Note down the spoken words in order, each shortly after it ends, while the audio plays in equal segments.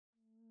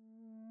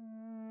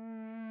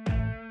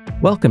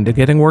Welcome to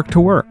Getting Work to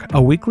Work,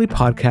 a weekly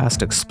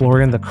podcast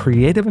exploring the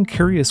creative and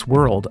curious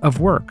world of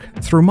work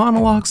through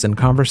monologues and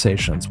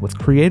conversations with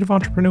creative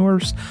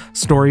entrepreneurs,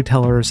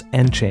 storytellers,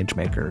 and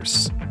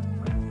changemakers.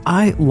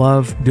 I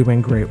love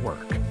doing great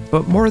work,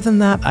 but more than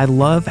that, I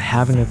love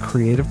having a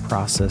creative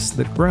process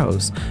that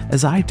grows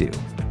as I do.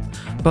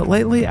 But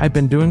lately, I've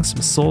been doing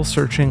some soul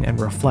searching and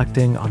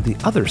reflecting on the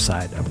other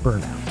side of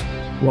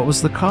burnout. What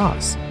was the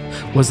cause?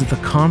 Was it the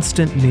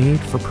constant need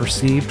for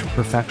perceived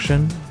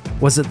perfection?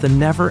 Was it the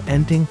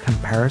never-ending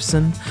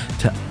comparison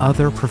to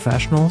other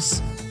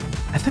professionals?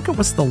 I think it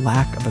was the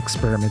lack of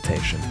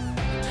experimentation.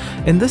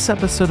 In this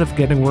episode of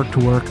Getting Work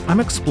to Work,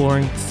 I'm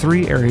exploring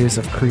 3 areas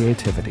of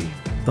creativity: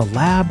 the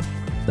lab,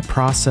 the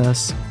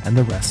process, and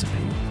the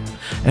recipe,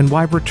 and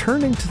why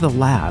returning to the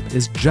lab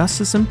is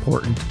just as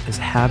important as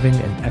having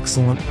an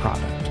excellent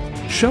product.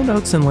 Show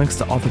notes and links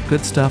to all the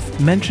good stuff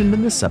mentioned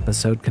in this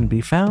episode can be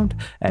found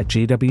at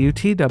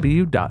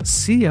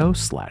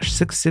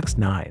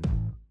gwtw.co/669.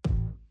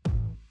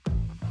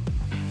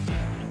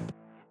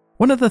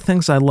 One of the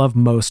things I love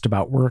most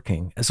about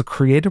working as a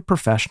creative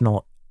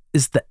professional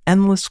is the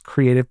endless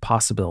creative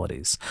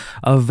possibilities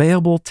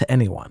available to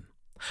anyone.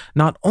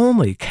 Not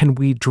only can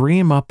we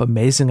dream up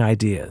amazing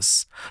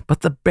ideas,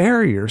 but the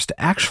barriers to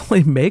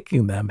actually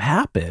making them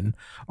happen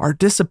are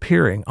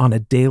disappearing on a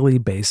daily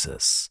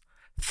basis.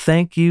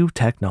 Thank you,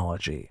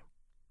 technology.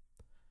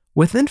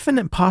 With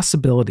infinite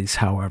possibilities,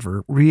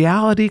 however,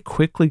 reality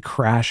quickly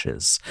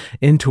crashes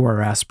into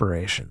our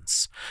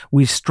aspirations.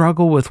 We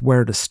struggle with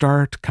where to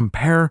start,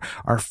 compare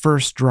our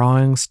first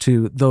drawings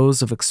to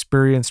those of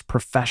experienced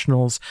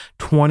professionals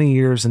 20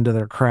 years into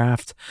their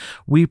craft.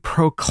 We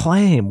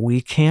proclaim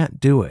we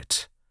can't do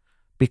it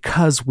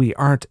because we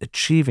aren't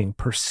achieving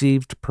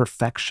perceived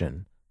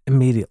perfection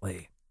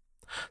immediately.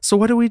 So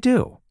what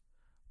do?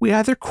 We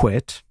either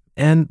quit,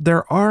 and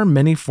there are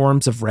many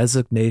forms of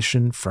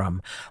resignation,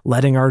 from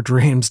letting our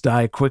dreams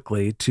die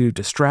quickly to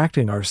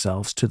distracting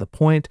ourselves to the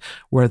point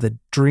where the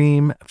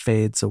dream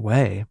fades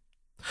away.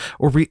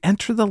 Or we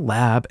enter the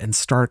lab and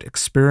start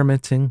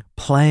experimenting,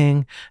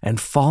 playing, and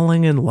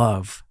falling in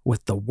love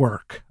with the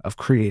work of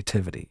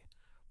creativity,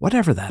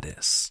 whatever that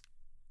is.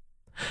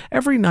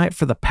 Every night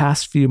for the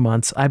past few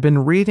months, I've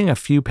been reading a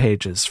few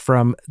pages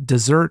from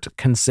Dessert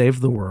Can Save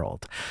the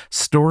World: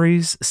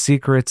 Stories,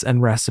 Secrets,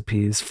 and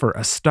Recipes for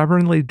a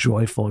Stubbornly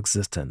Joyful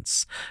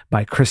Existence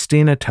by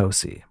Christina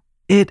Tosi.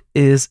 It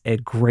is a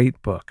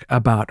great book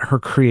about her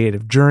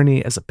creative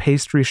journey as a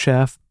pastry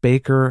chef,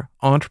 baker,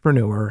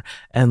 entrepreneur,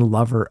 and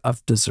lover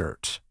of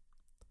dessert.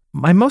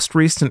 My most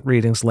recent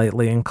readings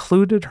lately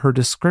included her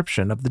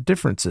description of the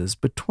differences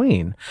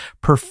between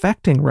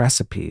perfecting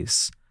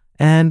recipes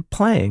and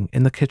playing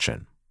in the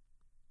kitchen.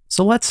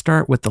 So let's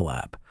start with the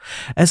lab.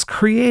 As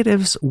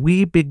creatives,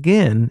 we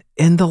begin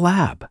in the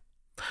lab.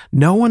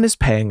 No one is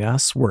paying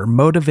us. We're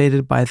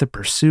motivated by the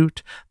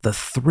pursuit, the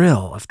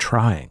thrill of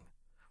trying.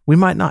 We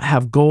might not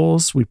have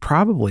goals. We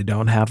probably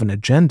don't have an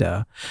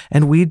agenda,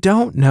 and we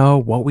don't know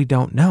what we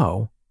don't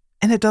know,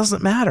 and it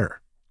doesn't matter.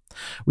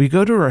 We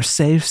go to our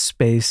safe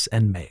space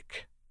and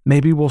make.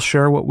 Maybe we'll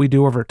share what we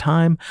do over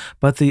time,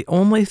 but the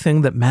only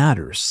thing that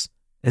matters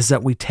is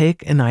that we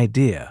take an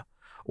idea,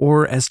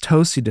 or as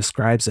Tosi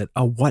describes it,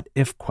 a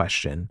what-if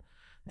question,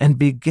 and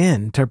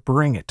begin to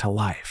bring it to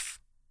life.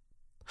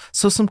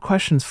 So some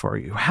questions for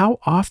you. How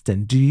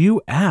often do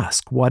you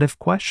ask what-if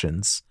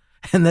questions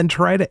and then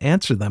try to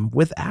answer them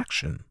with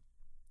action?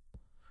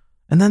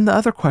 And then the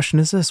other question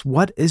is this: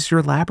 what is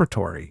your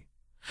laboratory?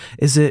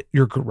 Is it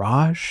your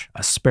garage,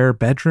 a spare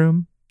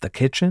bedroom, the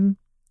kitchen?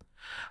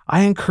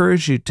 I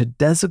encourage you to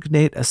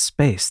designate a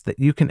space that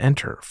you can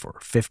enter for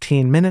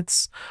 15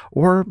 minutes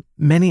or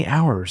many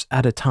hours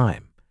at a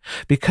time,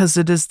 because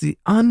it is the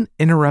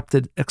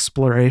uninterrupted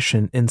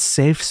exploration in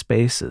safe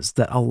spaces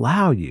that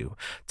allow you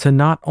to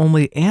not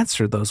only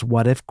answer those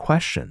what-if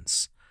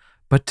questions,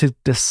 but to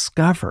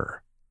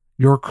discover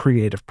your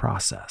creative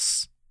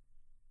process.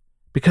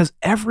 Because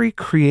every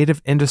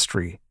creative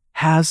industry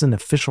has an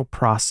official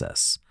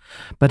process,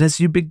 but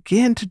as you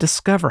begin to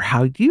discover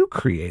how you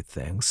create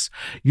things,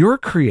 your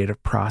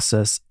creative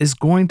process is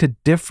going to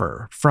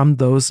differ from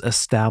those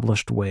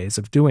established ways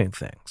of doing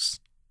things.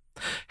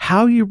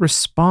 How you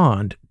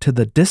respond to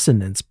the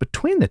dissonance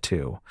between the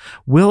two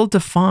will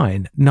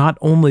define not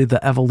only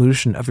the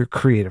evolution of your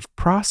creative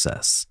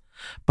process,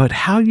 but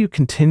how you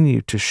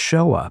continue to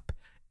show up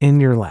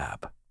in your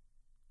lab.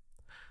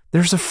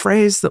 There's a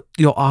phrase that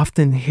you'll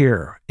often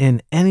hear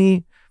in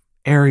any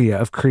area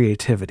of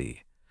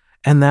creativity,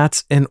 and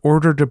that's, in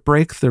order to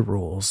break the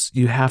rules,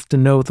 you have to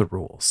know the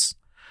rules.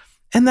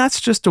 And that's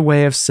just a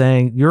way of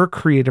saying your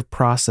creative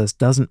process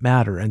doesn't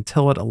matter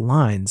until it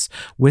aligns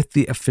with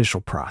the official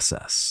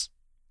process.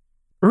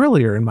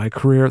 Earlier in my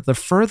career, the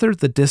further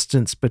the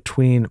distance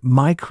between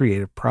my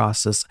creative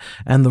process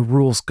and the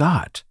rules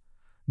got,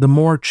 the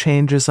more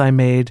changes I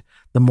made,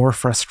 the more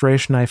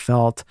frustration I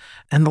felt,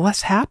 and the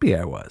less happy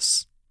I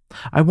was.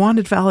 I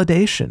wanted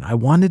validation. I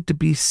wanted to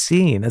be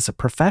seen as a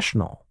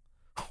professional,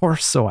 or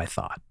so I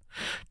thought.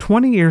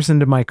 20 years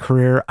into my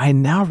career, I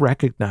now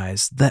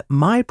recognize that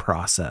my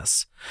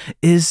process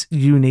is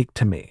unique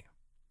to me.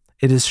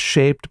 It is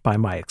shaped by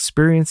my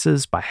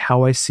experiences, by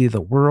how I see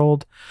the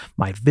world,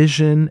 my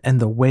vision, and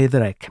the way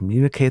that I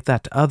communicate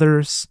that to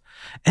others,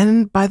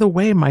 and by the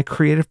way my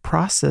creative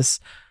process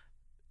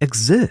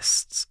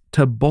exists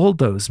to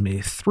bulldoze me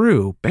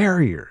through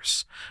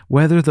barriers,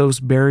 whether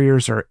those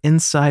barriers are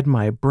inside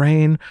my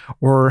brain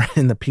or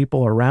in the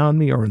people around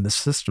me or in the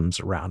systems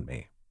around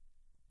me.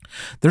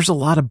 There's a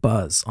lot of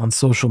buzz on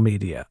social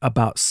media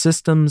about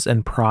systems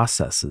and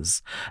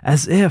processes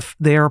as if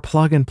they are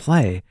plug and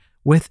play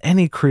with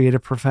any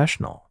creative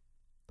professional.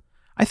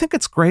 I think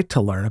it's great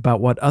to learn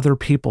about what other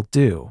people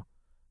do,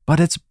 but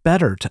it's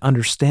better to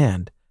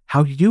understand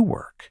how you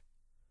work.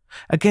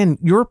 Again,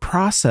 your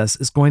process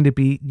is going to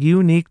be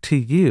unique to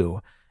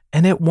you,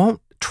 and it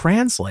won't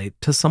translate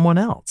to someone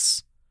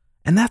else.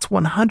 And that's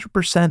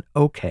 100%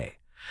 okay.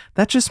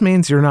 That just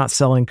means you're not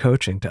selling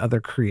coaching to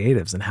other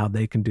creatives and how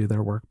they can do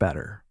their work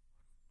better.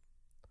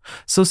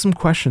 So some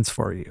questions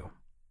for you.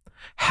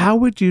 How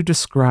would you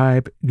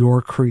describe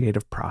your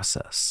creative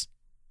process?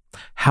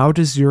 How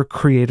does your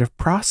creative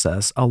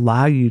process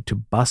allow you to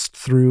bust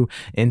through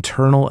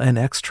internal and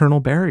external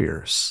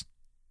barriers?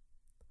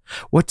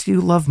 What do you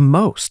love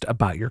most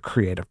about your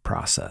creative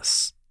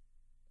process?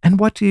 And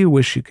what do you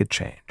wish you could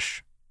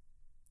change?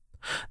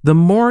 The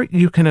more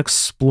you can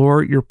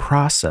explore your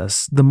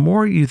process, the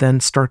more you then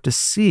start to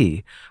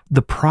see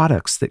the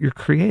products that you're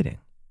creating.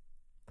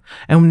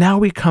 And now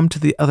we come to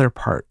the other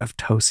part of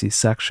Tosi's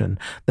section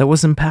that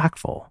was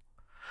impactful.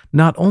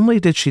 Not only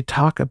did she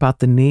talk about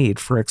the need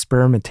for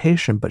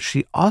experimentation, but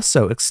she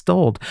also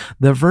extolled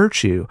the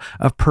virtue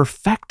of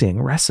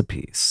perfecting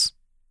recipes.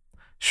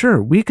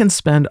 Sure, we can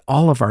spend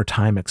all of our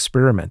time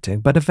experimenting,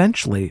 but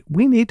eventually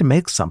we need to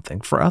make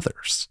something for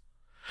others.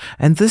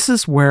 And this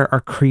is where our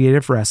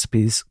creative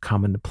recipes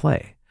come into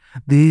play.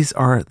 These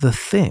are the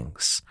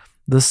things,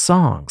 the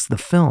songs, the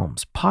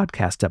films,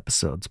 podcast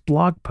episodes,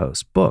 blog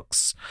posts,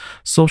 books,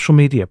 social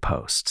media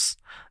posts,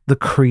 the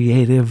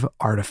creative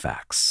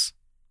artifacts.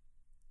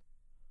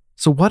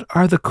 So what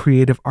are the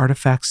creative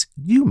artifacts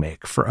you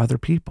make for other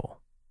people?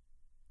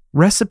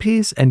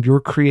 Recipes and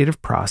your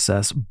creative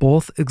process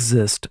both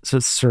exist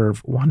to serve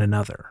one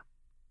another.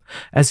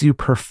 As you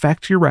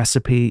perfect your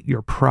recipe,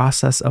 your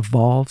process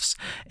evolves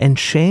and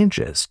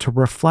changes to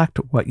reflect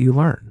what you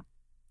learn.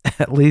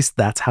 At least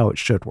that's how it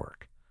should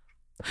work.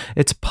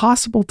 It's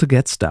possible to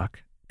get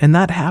stuck, and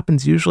that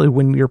happens usually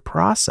when your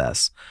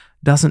process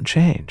doesn't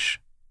change.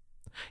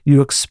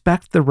 You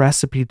expect the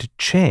recipe to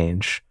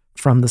change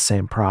from the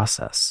same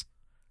process.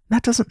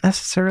 That doesn't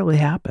necessarily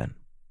happen.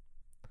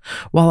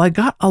 While I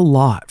got a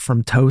lot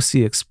from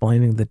Tosi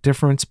explaining the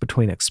difference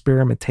between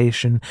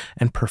experimentation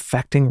and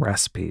perfecting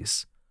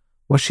recipes,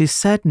 what she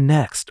said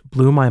next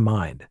blew my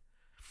mind.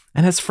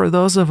 And it's for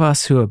those of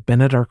us who have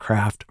been at our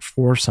craft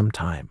for some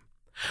time.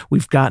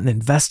 We've gotten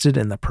invested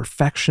in the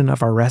perfection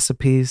of our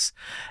recipes,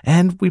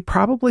 and we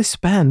probably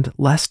spend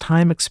less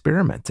time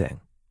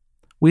experimenting.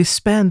 We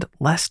spend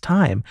less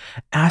time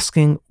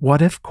asking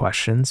what-if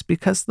questions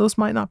because those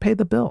might not pay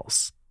the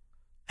bills.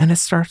 And it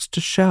starts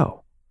to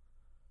show.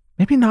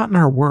 Maybe not in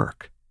our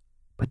work,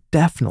 but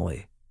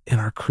definitely in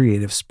our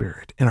creative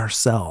spirit, in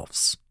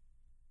ourselves.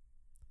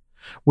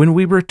 When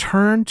we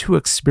return to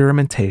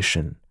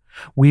experimentation,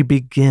 we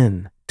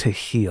begin to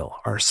heal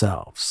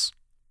ourselves.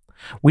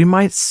 We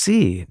might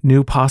see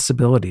new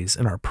possibilities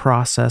in our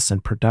process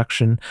and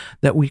production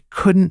that we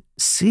couldn't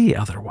see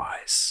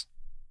otherwise.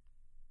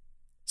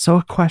 So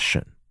a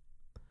question.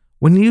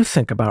 When you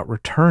think about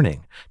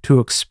returning to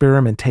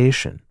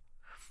experimentation,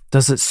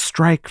 does it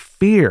strike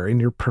fear in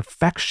your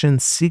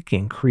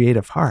perfection-seeking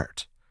creative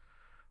heart?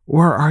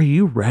 Or are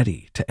you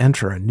ready to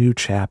enter a new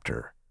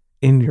chapter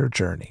in your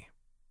journey?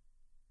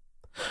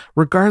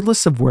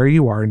 Regardless of where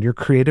you are in your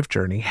creative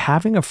journey,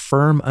 having a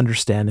firm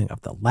understanding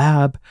of the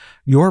lab,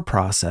 your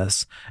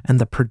process, and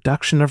the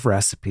production of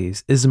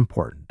recipes is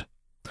important.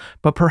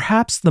 But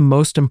perhaps the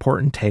most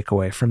important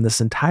takeaway from this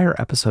entire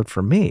episode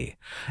for me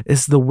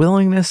is the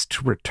willingness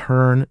to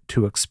return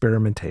to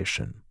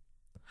experimentation.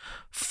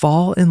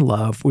 Fall in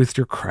love with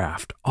your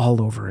craft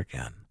all over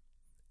again.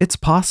 It's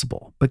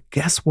possible, but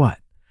guess what?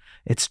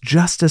 It's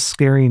just as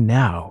scary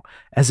now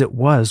as it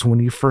was when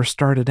you first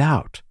started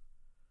out.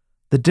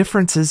 The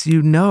difference is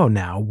you know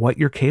now what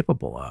you're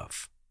capable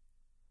of.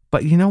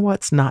 But you know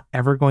what's not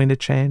ever going to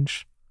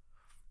change?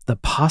 The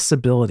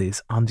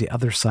possibilities on the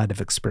other side of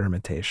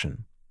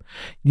experimentation.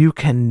 You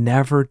can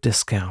never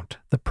discount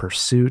the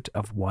pursuit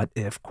of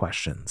what-if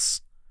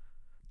questions.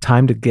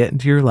 Time to get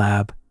into your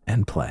lab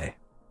and play.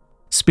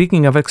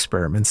 Speaking of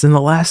experiments, in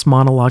the last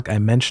monologue I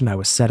mentioned I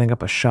was setting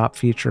up a shop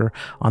feature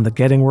on the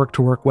Getting Work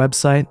to Work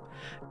website.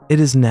 It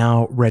is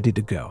now ready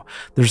to go.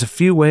 There's a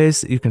few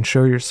ways that you can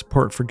show your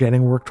support for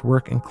Getting Work to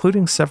Work,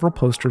 including several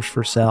posters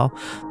for sale,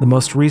 the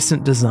most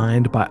recent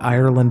designed by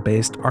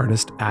Ireland-based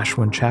artist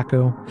Ashwin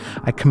Chacko.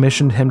 I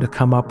commissioned him to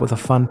come up with a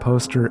fun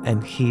poster,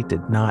 and he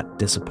did not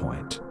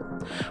disappoint.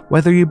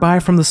 Whether you buy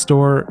from the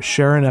store,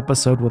 share an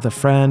episode with a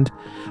friend,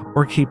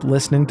 or keep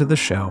listening to the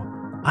show,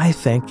 I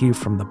thank you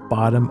from the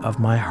bottom of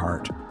my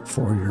heart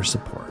for your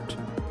support.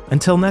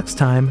 Until next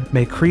time,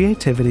 may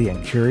creativity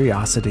and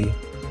curiosity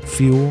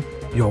fuel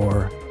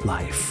your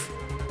life.